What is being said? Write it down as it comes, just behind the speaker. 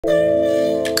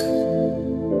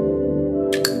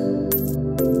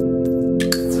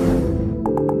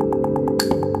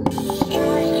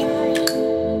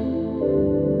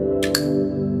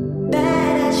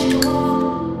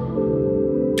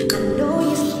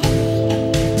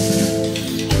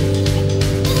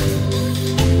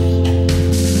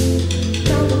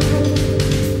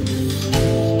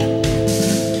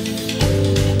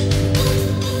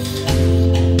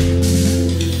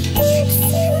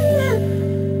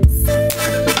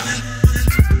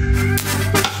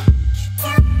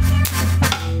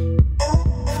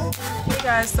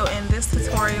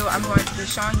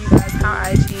showing you guys how I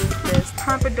achieved this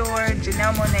Pompadour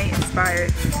Janelle Monáe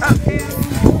inspired updo.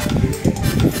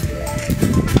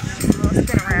 We'll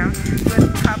spin around with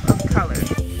a pop of color.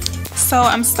 So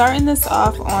I'm starting this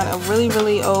off on a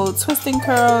really old twisting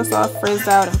curl, so I'll frizz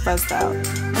out and fuzzed out.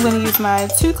 I'm going to use my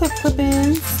 2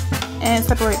 clip-ins and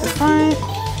separate the front.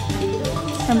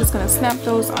 I'm just going to snap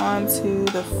those onto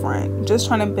the front, just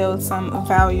trying to build some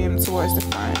volume towards the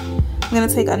front. I'm going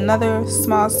to take another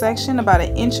small section about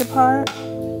 1 inch apart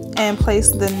and place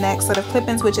the next set of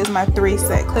clip-ins, which is my 3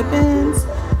 set clip-ins,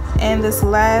 and this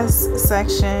last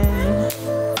section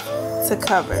to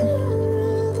cover.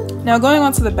 Now going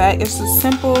on to the back, it's a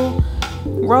simple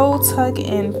roll, tuck,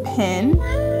 and pin.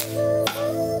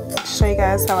 Show you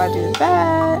guys how I do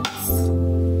that.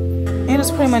 And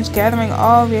just pretty much gathering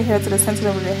all of your hair to the center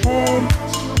of your head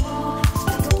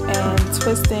and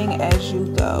twisting as you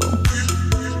go.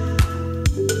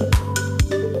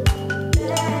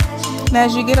 Now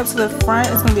as you get up to the front,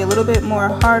 it's going to be a little bit more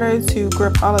harder to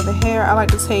grip all of the hair. I like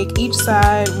to take each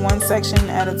side 1 section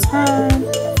at a time,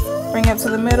 bring it up to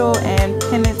the middle, and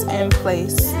pin it in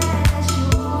place.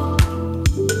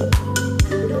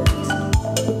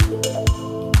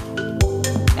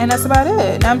 And that's about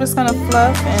it. Now I'm just gonna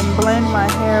fluff and blend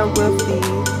my hair with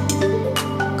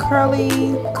the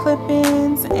curly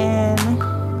clip-ins, and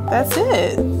that's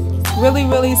it.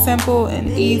 Really simple and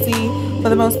easy. For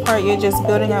the most part, you're just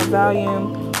building up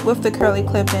volume with the curly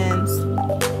clip-ins.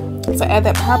 So add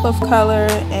that pop of color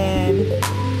and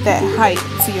that height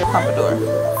to your pompadour.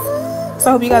 So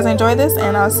I hope you guys enjoy this,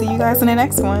 and I'll see you guys in the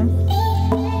next one.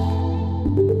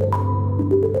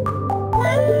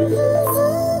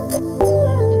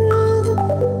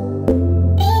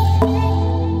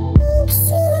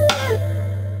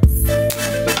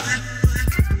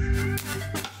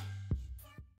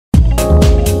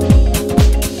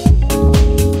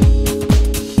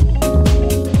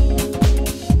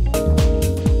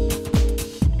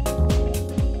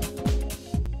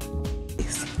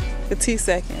 For 2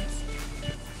 seconds.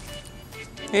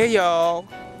 Hey y'all,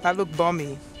 I look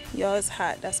bummy. Y'all, it's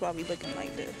hot. That's why we looking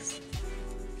like this.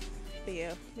 But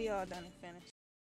yeah, we all done and finished.